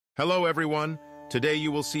Hello everyone, today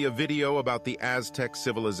you will see a video about the Aztec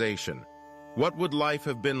civilization. What would life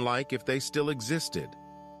have been like if they still existed?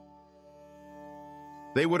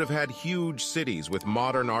 They would have had huge cities with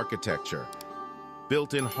modern architecture,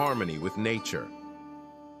 built in harmony with nature.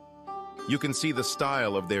 You can see the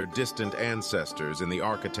style of their distant ancestors in the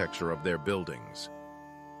architecture of their buildings.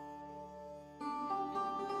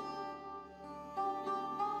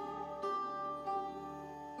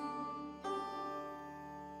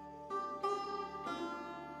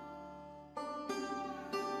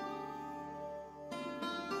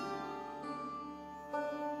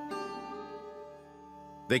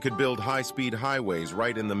 They could build high-speed highways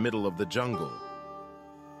right in the middle of the jungle.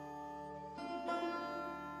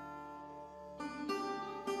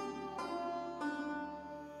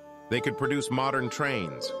 They could produce modern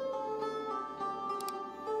trains,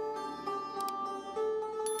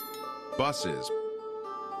 buses,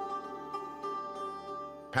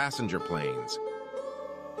 passenger planes.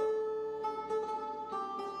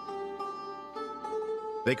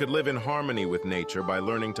 They could live in harmony with nature by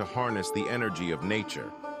learning to harness the energy of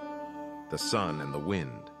nature, the sun and the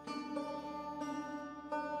wind.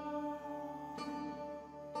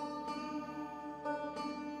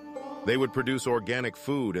 They would produce organic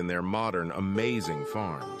food in their modern, amazing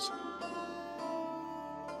farms.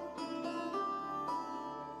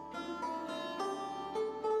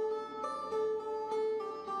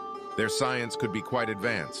 Their science could be quite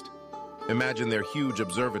advanced. Imagine their huge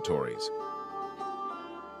observatories.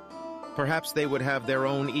 Perhaps they would have their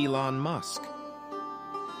own Elon Musk.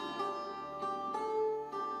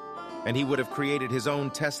 And he would have created his own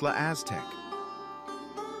Tesla Aztec.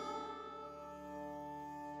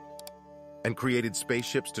 And created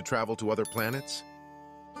spaceships to travel to other planets?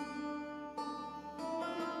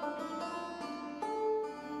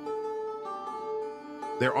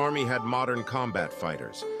 Their army had modern combat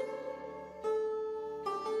fighters.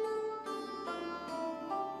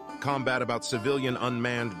 Combat about civilian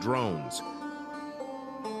unmanned drones.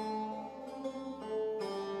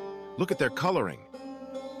 Look at their coloring.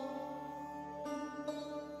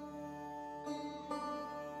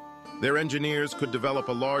 Their engineers could develop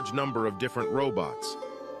a large number of different robots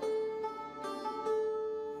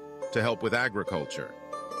to help with agriculture,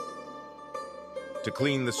 to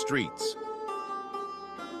clean the streets,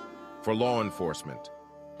 for law enforcement,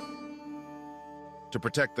 to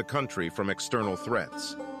protect the country from external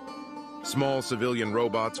threats. Small civilian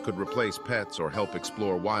robots could replace pets or help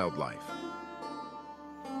explore wildlife.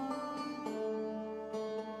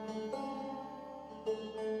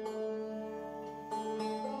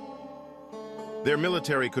 Their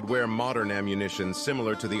military could wear modern ammunition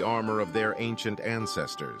similar to the armor of their ancient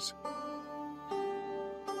ancestors.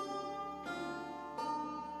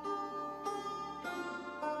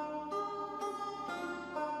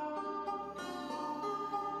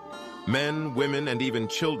 Men, women, and even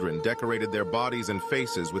children decorated their bodies and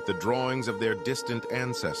faces with the drawings of their distant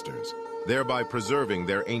ancestors, thereby preserving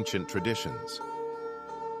their ancient traditions.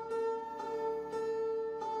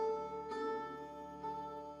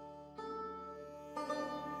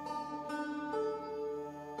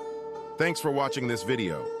 Thanks for watching this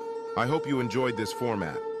video. I hope you enjoyed this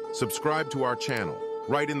format. Subscribe to our channel.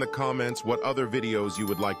 Write in the comments what other videos you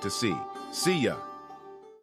would like to see. See ya!